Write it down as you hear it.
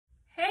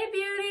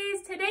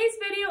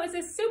video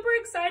is a super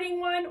exciting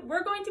one.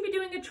 We're going to be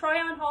doing a try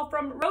on haul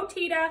from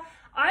Rotita.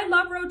 I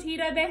love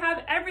Rotita. They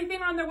have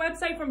everything on their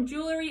website from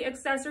jewelry,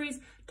 accessories,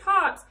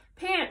 tops,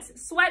 pants,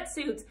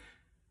 sweatsuits,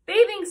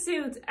 bathing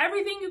suits,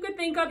 everything you could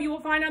think of you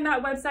will find on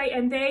that website,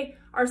 and they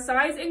are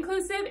size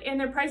inclusive and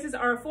their prices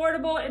are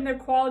affordable and their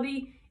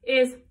quality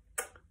is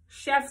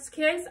chef's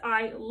kiss.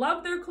 I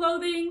love their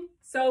clothing.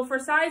 So for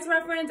size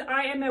reference,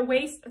 I am a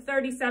waist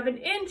 37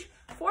 inch,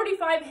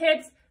 45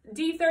 hips,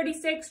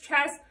 D36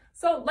 chest.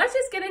 So let's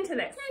just get into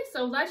this. Okay,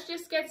 so let's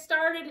just get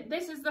started.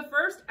 This is the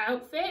first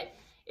outfit.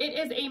 It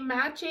is a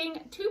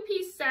matching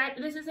two-piece set.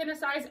 This is in a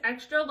size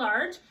extra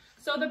large.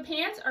 So the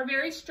pants are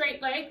very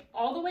straight leg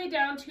all the way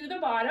down to the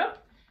bottom.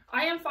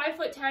 I am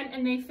 5'10"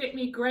 and they fit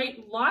me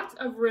great, lots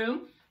of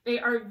room. They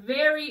are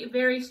very,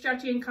 very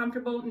stretchy and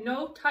comfortable.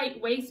 No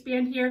tight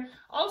waistband here.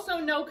 Also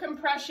no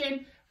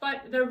compression,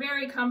 but they're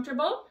very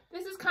comfortable.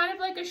 This is kind of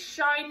like a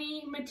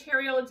shiny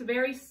material. It's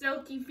very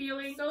silky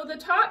feeling. So the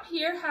top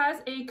here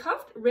has a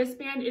cuffed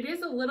wristband. It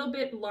is a little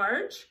bit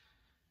large.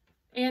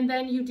 And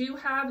then you do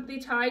have the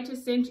tie to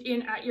cinch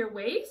in at your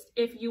waist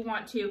if you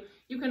want to.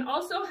 You can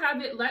also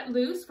have it let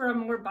loose for a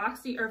more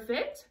boxier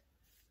fit,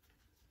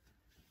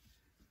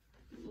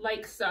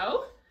 like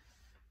so.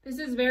 This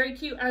is very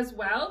cute as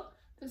well.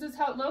 This is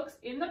how it looks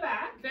in the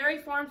back. Very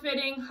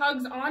form-fitting,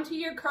 hugs onto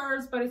your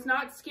curves, but it's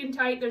not skin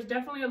tight. There's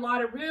definitely a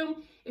lot of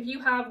room. If you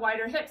have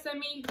wider hips than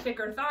me,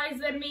 thicker thighs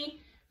than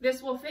me,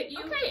 this will fit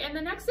you. Okay, and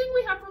the next thing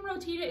we have from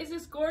Rotita is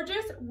this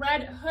gorgeous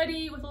red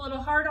hoodie with a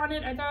little heart on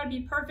it. I thought it'd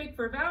be perfect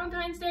for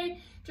Valentine's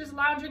Day, just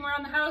lounging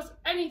around the house,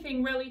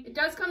 anything really. It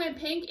does come in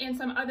pink and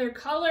some other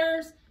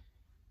colors.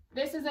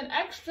 This is an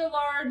extra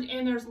large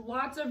and there's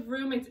lots of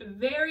room. It's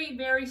very,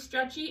 very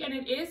stretchy and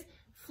it is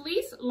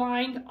fleece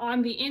lined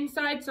on the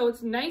inside, so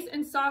it's nice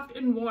and soft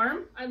and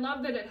warm. I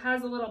love that it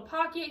has a little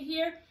pocket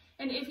here,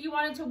 and if you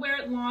wanted to wear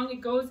it long,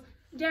 it goes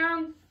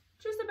down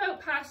just about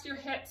past your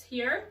hips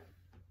here.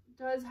 It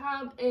does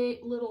have a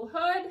little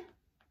hood.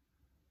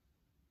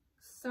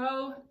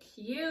 So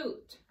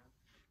cute.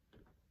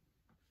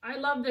 I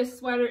love this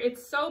sweater.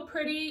 It's so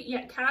pretty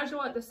yet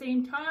casual at the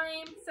same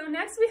time. So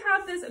next we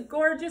have this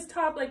gorgeous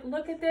top. Like,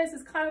 look at this.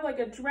 It's kind of like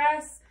a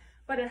dress,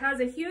 but it has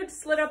a huge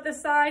slit up the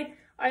side.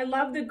 I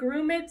love the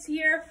grommets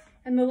here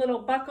and the little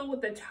buckle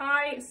with the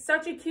tie.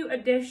 Such a cute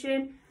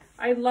addition.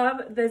 I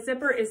love the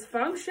zipper is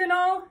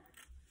functional.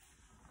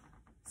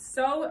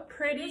 So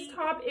pretty. This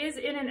top is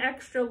in an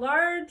extra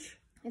large.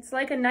 It's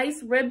like a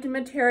nice ribbed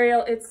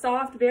material. It's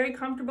soft, very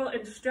comfortable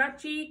and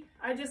stretchy.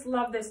 I just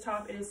love this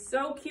top. It is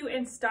so cute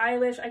and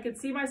stylish. I could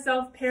see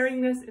myself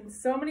pairing this in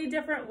so many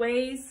different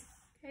ways.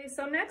 Okay,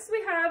 so next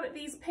we have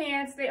these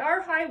pants. They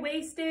are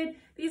high-waisted.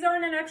 These are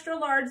in an extra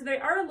large. They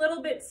are a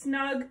little bit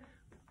snug.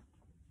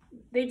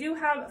 They do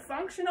have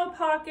functional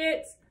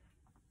pockets.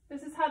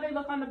 This is how they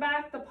look on the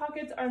back. The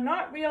pockets are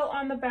not real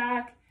on the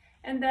back.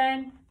 And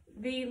then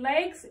the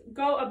legs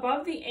go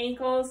above the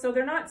ankles, so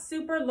they're not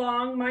super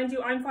long. Mind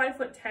you, I'm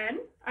 5'10".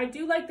 I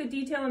do like the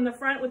detail in the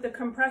front with the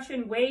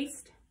compression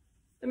waist.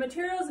 The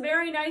material is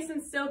very nice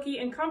and silky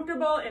and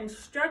comfortable and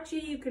stretchy.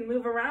 You can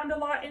move around a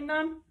lot in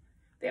them.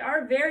 They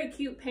are very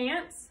cute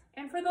pants.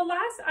 And for the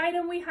last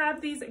item, we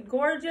have these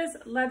gorgeous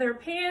leather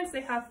pants.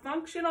 They have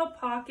functional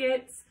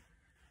pockets.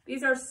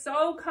 These are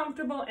so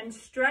comfortable and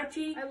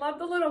stretchy. I love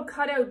the little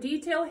cutout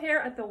detail here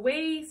at the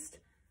waist.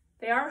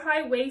 They are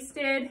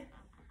high-waisted.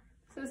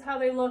 This is how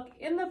they look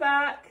in the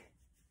back.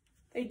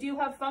 They do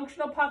have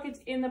functional pockets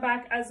in the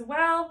back as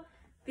well.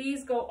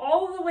 These go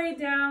all the way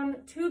down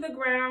to the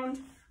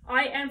ground.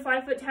 I am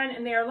 5'10"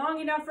 and they are long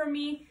enough for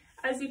me.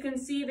 As you can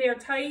see, they are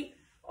tight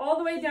all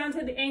the way down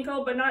to the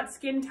ankle, but not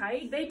skin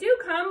tight. They do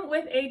come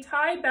with a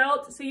tie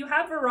belt, so you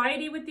have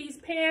variety with these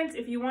pants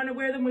if you want to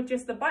wear them with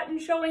just the button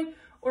showing,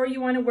 or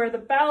you want to wear the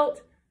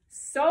belt.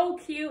 So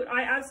cute.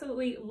 I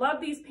absolutely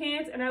love these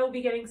pants and I will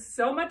be getting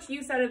so much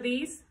use out of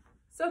these.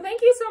 So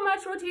thank you so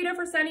much, Rotita,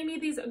 for sending me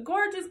these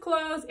gorgeous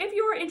clothes. If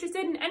you are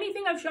interested in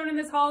anything I've shown in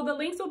this haul, the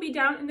links will be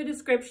down in the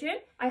description.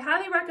 I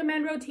highly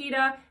recommend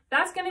Rotita.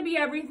 That's going to be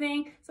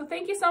everything. So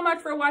thank you so much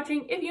for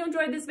watching. If you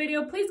enjoyed this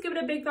video, please give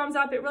it a big thumbs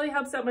up. It really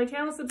helps out my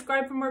channel.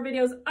 Subscribe for more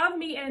videos of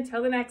me. And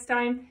until the next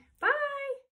time,